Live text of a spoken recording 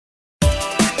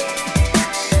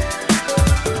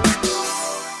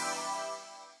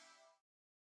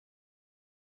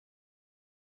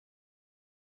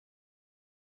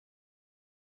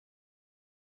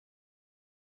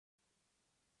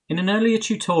In an earlier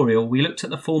tutorial, we looked at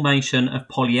the formation of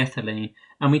polyethylene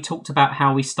and we talked about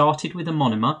how we started with a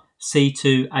monomer,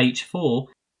 C2H4,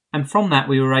 and from that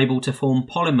we were able to form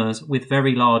polymers with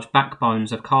very large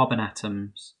backbones of carbon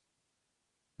atoms.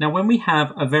 Now when we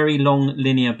have a very long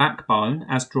linear backbone,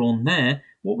 as drawn there,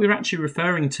 what we're actually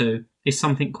referring to is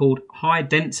something called high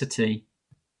density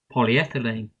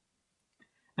polyethylene.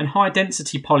 And high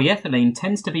density polyethylene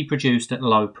tends to be produced at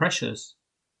low pressures.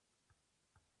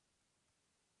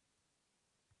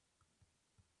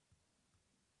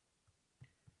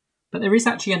 But there is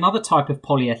actually another type of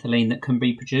polyethylene that can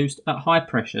be produced at high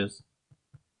pressures.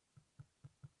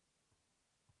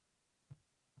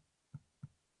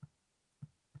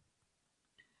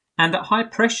 And at high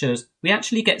pressures, we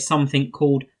actually get something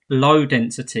called low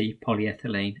density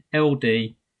polyethylene,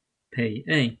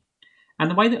 LDPE.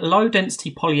 And the way that low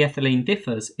density polyethylene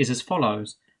differs is as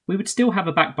follows. We would still have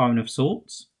a backbone of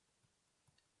sorts.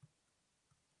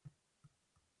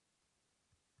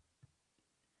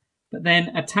 But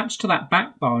then attached to that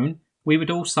backbone, we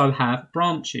would also have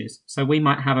branches. So we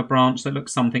might have a branch that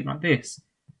looks something like this.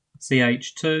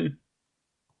 CH2,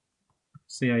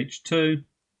 CH2,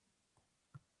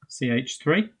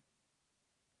 CH3.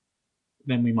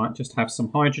 Then we might just have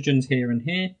some hydrogens here and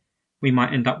here. We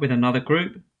might end up with another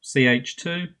group,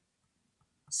 CH2,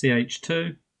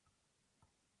 CH2,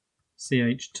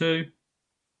 CH2,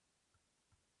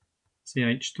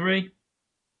 CH3.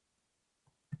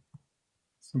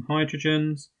 Some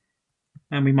hydrogens,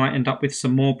 and we might end up with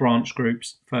some more branch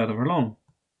groups further along.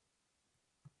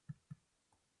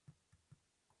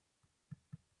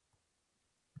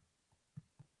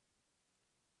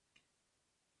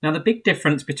 Now the big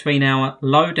difference between our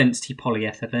low density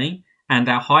polyethylene and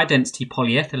our high density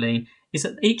polyethylene is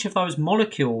that each of those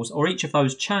molecules or each of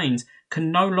those chains can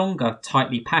no longer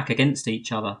tightly pack against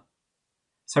each other.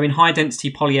 So in high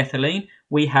density polyethylene,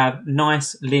 we have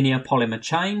nice linear polymer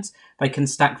chains. They can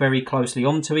stack very closely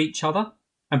onto each other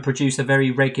and produce a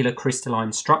very regular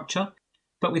crystalline structure.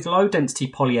 But with low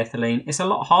density polyethylene, it's a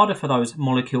lot harder for those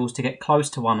molecules to get close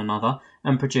to one another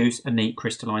and produce a neat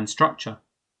crystalline structure.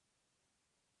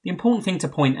 The important thing to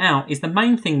point out is the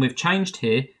main thing we've changed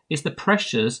here is the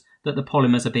pressures that the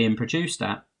polymers are being produced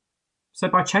at. So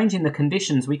by changing the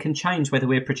conditions, we can change whether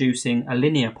we're producing a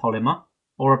linear polymer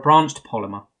or a branched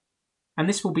polymer. And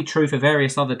this will be true for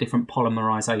various other different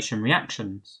polymerization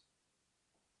reactions.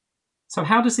 So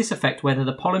how does this affect whether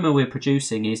the polymer we're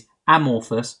producing is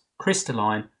amorphous,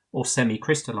 crystalline, or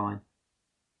semi-crystalline?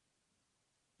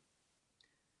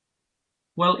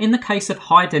 Well, in the case of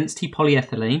high density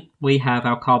polyethylene, we have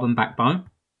our carbon backbone.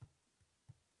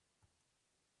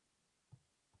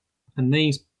 And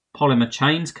these polymer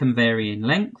chains can vary in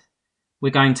length. We're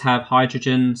going to have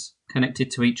hydrogens connected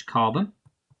to each carbon.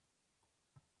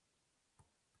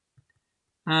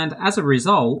 And as a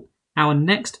result, our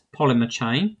next polymer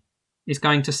chain is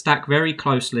going to stack very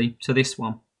closely to this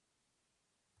one.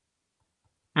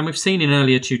 And we've seen in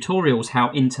earlier tutorials how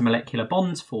intermolecular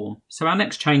bonds form. So our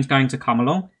next chain is going to come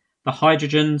along. The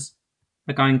hydrogens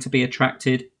are going to be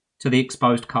attracted to the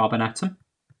exposed carbon atom.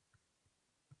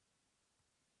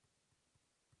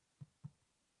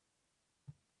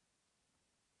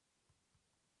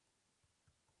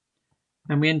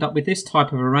 And we end up with this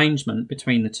type of arrangement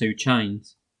between the two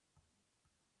chains.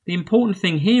 The important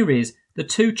thing here is the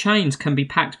two chains can be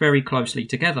packed very closely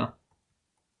together.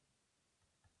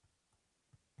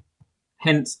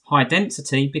 Hence high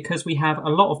density, because we have a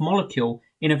lot of molecule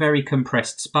in a very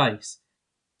compressed space.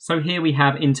 So here we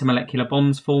have intermolecular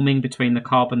bonds forming between the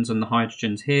carbons and the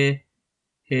hydrogens here,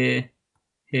 here,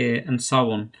 here, and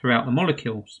so on throughout the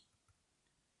molecules.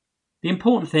 The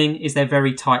important thing is they're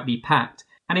very tightly packed.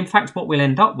 And in fact, what we'll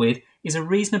end up with is a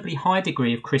reasonably high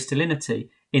degree of crystallinity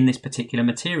in this particular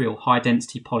material, high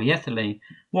density polyethylene.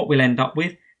 What we'll end up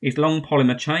with is long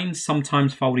polymer chains,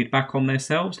 sometimes folded back on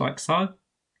themselves like so.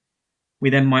 We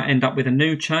then might end up with a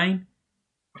new chain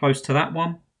close to that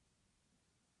one.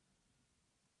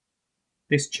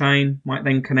 This chain might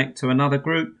then connect to another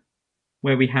group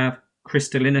where we have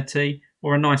crystallinity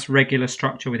or a nice regular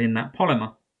structure within that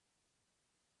polymer.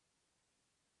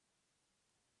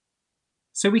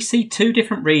 So we see two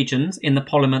different regions in the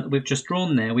polymer that we've just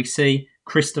drawn there. We see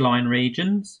crystalline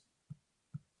regions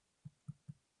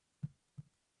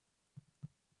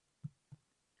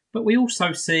but we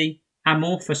also see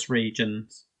amorphous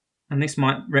regions, and this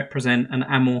might represent an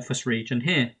amorphous region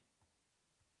here.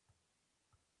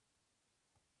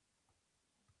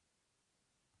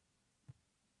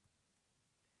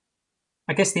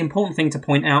 I guess the important thing to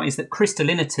point out is that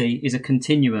crystallinity is a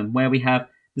continuum where we have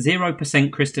 0%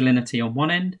 crystallinity on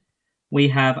one end, we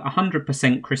have 100%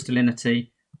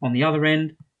 crystallinity on the other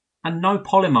end, and no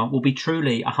polymer will be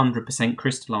truly 100%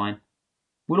 crystalline.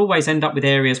 We'll always end up with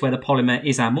areas where the polymer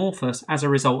is amorphous as a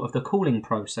result of the cooling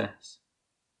process.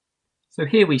 So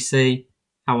here we see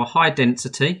our high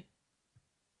density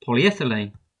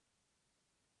polyethylene.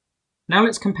 Now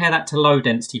let's compare that to low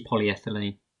density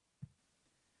polyethylene.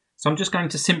 So I'm just going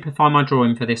to simplify my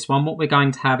drawing for this one. What we're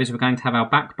going to have is we're going to have our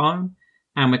backbone,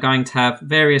 and we're going to have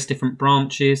various different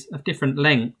branches of different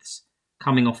lengths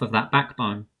coming off of that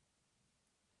backbone.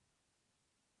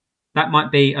 That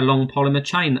might be a long polymer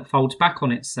chain that folds back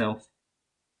on itself.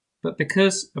 But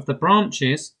because of the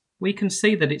branches, we can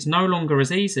see that it's no longer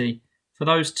as easy for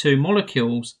those two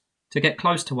molecules to get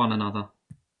close to one another.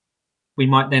 We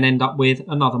might then end up with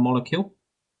another molecule.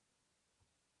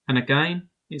 And again,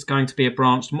 it's going to be a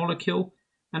branched molecule.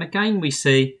 And again, we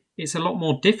see it's a lot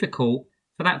more difficult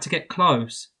for that to get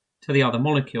close to the other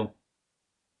molecule.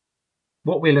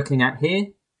 What we're looking at here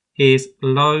is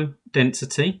low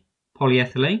density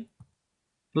polyethylene.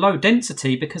 Low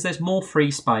density because there's more free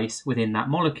space within that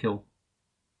molecule.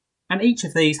 And each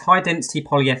of these high density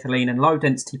polyethylene and low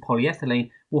density polyethylene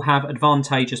will have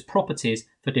advantageous properties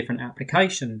for different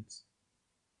applications.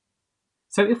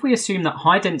 So if we assume that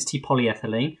high density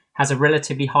polyethylene has a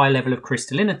relatively high level of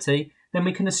crystallinity, then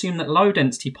we can assume that low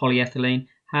density polyethylene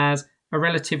has a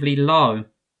relatively low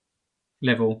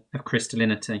level of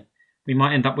crystallinity. We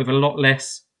might end up with a lot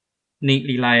less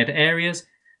neatly layered areas,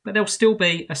 but there'll still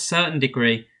be a certain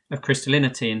degree of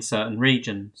crystallinity in certain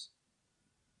regions.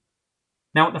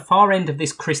 Now at the far end of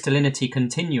this crystallinity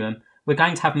continuum, we're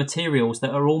going to have materials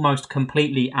that are almost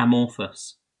completely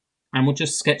amorphous. And we'll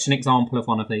just sketch an example of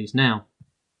one of these now.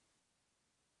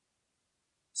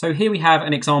 So here we have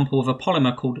an example of a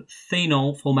polymer called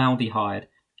phenol formaldehyde.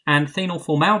 And phenol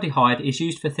formaldehyde is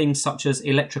used for things such as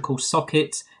electrical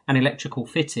sockets and electrical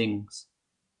fittings.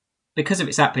 Because of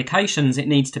its applications, it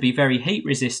needs to be very heat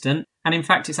resistant, and in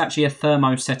fact it's actually a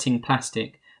thermosetting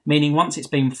plastic, meaning once it's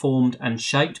been formed and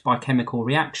shaped by chemical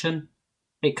reaction,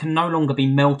 it can no longer be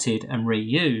melted and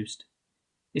reused.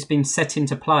 It's been set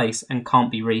into place and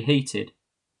can't be reheated.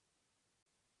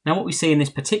 Now what we see in this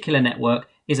particular network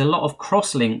is a lot of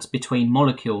cross-links between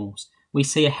molecules. We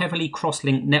see a heavily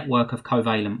cross-linked network of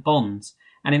covalent bonds,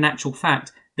 and in actual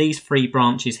fact these three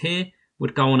branches here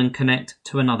would go on and connect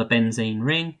to another benzene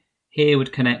ring, here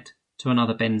would connect to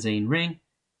another benzene ring,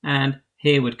 and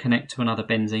here would connect to another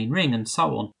benzene ring, and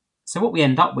so on. So what we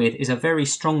end up with is a very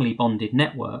strongly bonded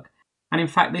network, and in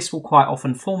fact this will quite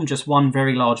often form just one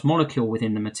very large molecule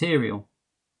within the material.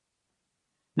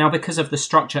 Now because of the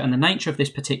structure and the nature of this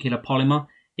particular polymer,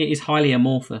 it is highly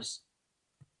amorphous.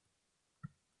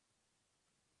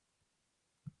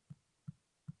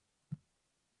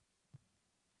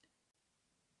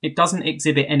 It doesn't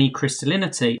exhibit any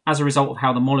crystallinity as a result of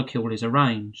how the molecule is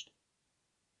arranged.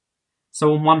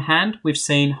 So on one hand, we've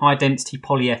seen high density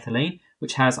polyethylene,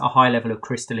 which has a high level of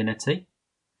crystallinity.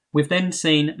 We've then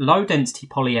seen low density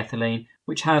polyethylene,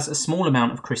 which has a small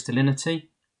amount of crystallinity.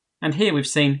 And here we've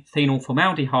seen phenol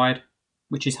formaldehyde,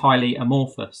 which is highly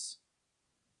amorphous.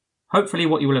 Hopefully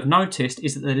what you will have noticed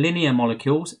is that the linear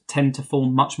molecules tend to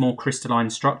form much more crystalline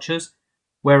structures,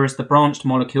 whereas the branched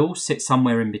molecules sit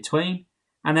somewhere in between.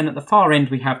 And then at the far end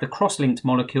we have the cross-linked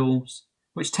molecules,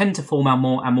 which tend to form our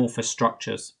more amorphous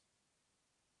structures.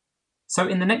 So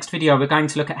in the next video we're going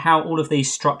to look at how all of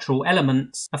these structural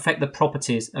elements affect the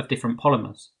properties of different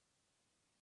polymers.